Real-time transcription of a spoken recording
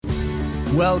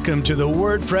Welcome to the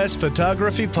WordPress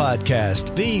Photography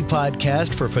Podcast, the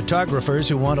podcast for photographers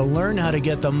who want to learn how to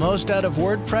get the most out of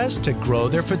WordPress to grow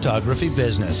their photography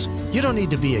business. You don't need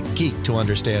to be a geek to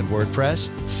understand WordPress.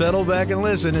 Settle back and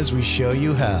listen as we show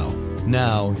you how.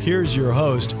 Now, here's your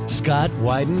host, Scott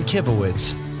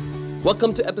Wyden-Kivowitz.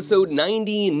 Welcome to episode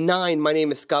 99. My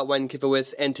name is Scott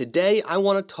Wyden-Kivowitz, and today I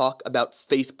want to talk about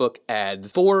Facebook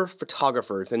ads for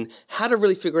photographers and how to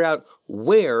really figure out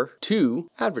where to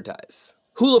advertise.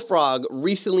 Hulafrog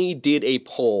recently did a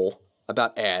poll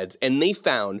about ads, and they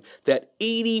found that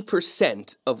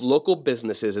 80% of local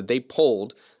businesses that they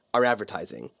polled are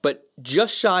advertising. But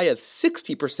just shy of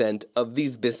 60% of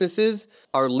these businesses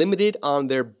are limited on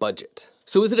their budget.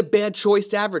 So is it a bad choice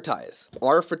to advertise?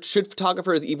 Or should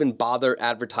photographers even bother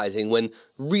advertising when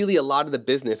really a lot of the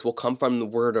business will come from the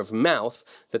word of mouth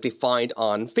that they find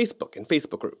on Facebook and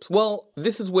Facebook groups? Well,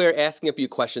 this is where asking a few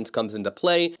questions comes into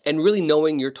play and really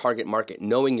knowing your target market,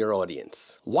 knowing your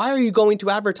audience. Why are you going to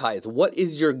advertise? What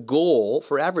is your goal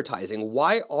for advertising?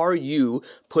 Why are you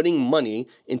putting money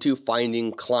into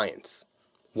finding clients?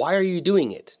 Why are you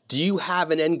doing it? Do you have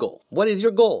an end goal? What is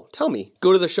your goal? Tell me.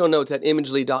 Go to the show notes at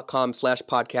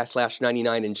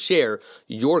imagely.com/podcast/99 and share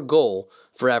your goal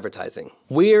for advertising.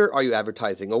 Where are you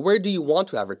advertising, or where do you want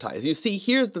to advertise? You see,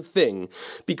 here's the thing,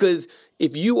 because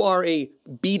if you are a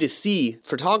B2C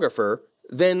photographer,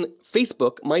 then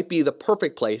Facebook might be the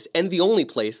perfect place and the only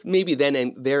place, maybe then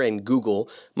and there and Google,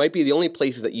 might be the only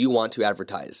places that you want to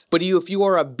advertise. But if you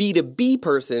are a B2B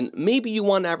person, maybe you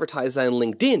want to advertise on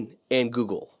LinkedIn and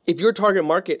Google. If your target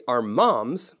market are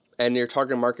moms and your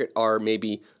target market are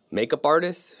maybe makeup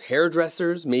artists,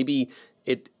 hairdressers, maybe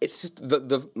it's just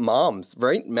the moms,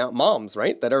 right? Moms,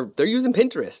 right? They're using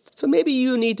Pinterest. So maybe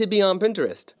you need to be on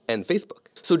Pinterest and Facebook.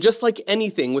 So just like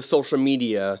anything with social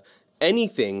media,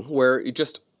 anything where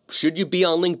should you be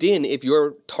on LinkedIn if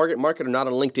your target market are not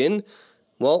on LinkedIn?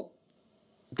 Well,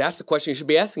 that's the question you should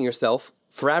be asking yourself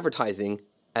for advertising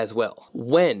as well.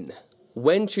 When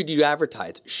should you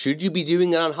advertise? Should you be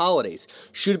doing it on holidays?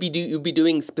 Should you be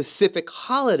doing specific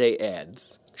holiday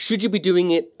ads? Should you be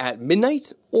doing it at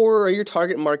midnight, or are your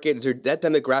target market or that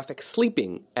demographic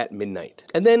sleeping at midnight?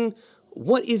 And then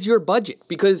what is your budget?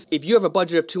 Because if you have a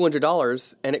budget of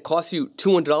 $200 and it costs you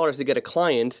 $200 to get a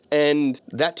client, and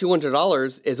that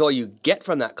 $200 is all you get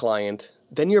from that client,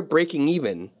 then you're breaking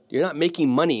even. You're not making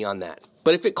money on that.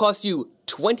 But if it costs you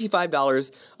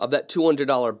 $25 of that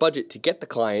 $200 budget to get the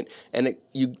client, and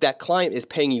that client is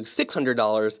paying you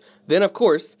 $600, then of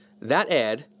course that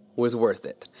ad was worth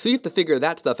it. So you have to figure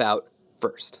that stuff out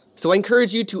first. So I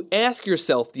encourage you to ask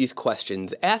yourself these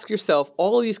questions. Ask yourself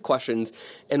all of these questions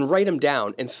and write them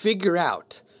down and figure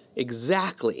out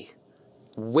exactly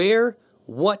where,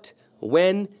 what,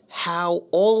 when, how,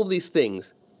 all of these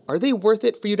things. Are they worth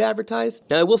it for you to advertise?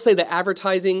 Now, I will say that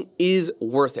advertising is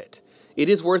worth it. It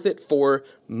is worth it for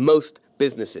most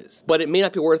businesses, but it may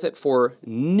not be worth it for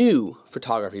new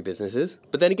photography businesses.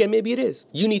 But then again, maybe it is.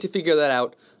 You need to figure that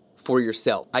out for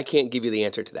yourself. I can't give you the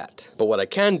answer to that. But what I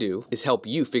can do is help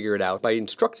you figure it out by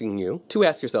instructing you to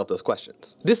ask yourself those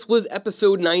questions. This was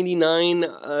episode 99.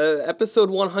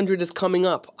 Episode 100 is coming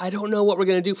up. I don't know what we're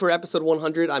going to do for episode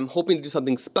 100. I'm hoping to do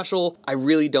something special. I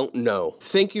really don't know.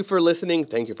 Thank you for listening.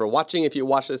 Thank you for watching. If you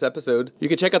watched this episode, you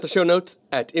can check out the show notes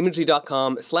at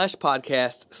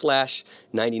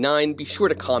imagely.com/podcast/99. Be sure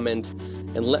to comment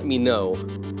and let me know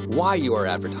why you are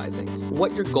advertising,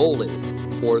 what your goal is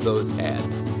for those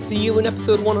ads. See you in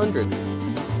episode 100.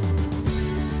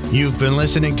 You've been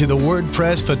listening to the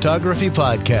WordPress Photography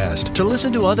Podcast. To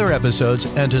listen to other episodes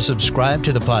and to subscribe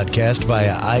to the podcast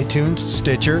via iTunes,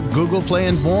 Stitcher, Google Play,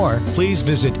 and more, please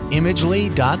visit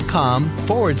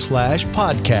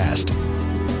imagely.com/podcast.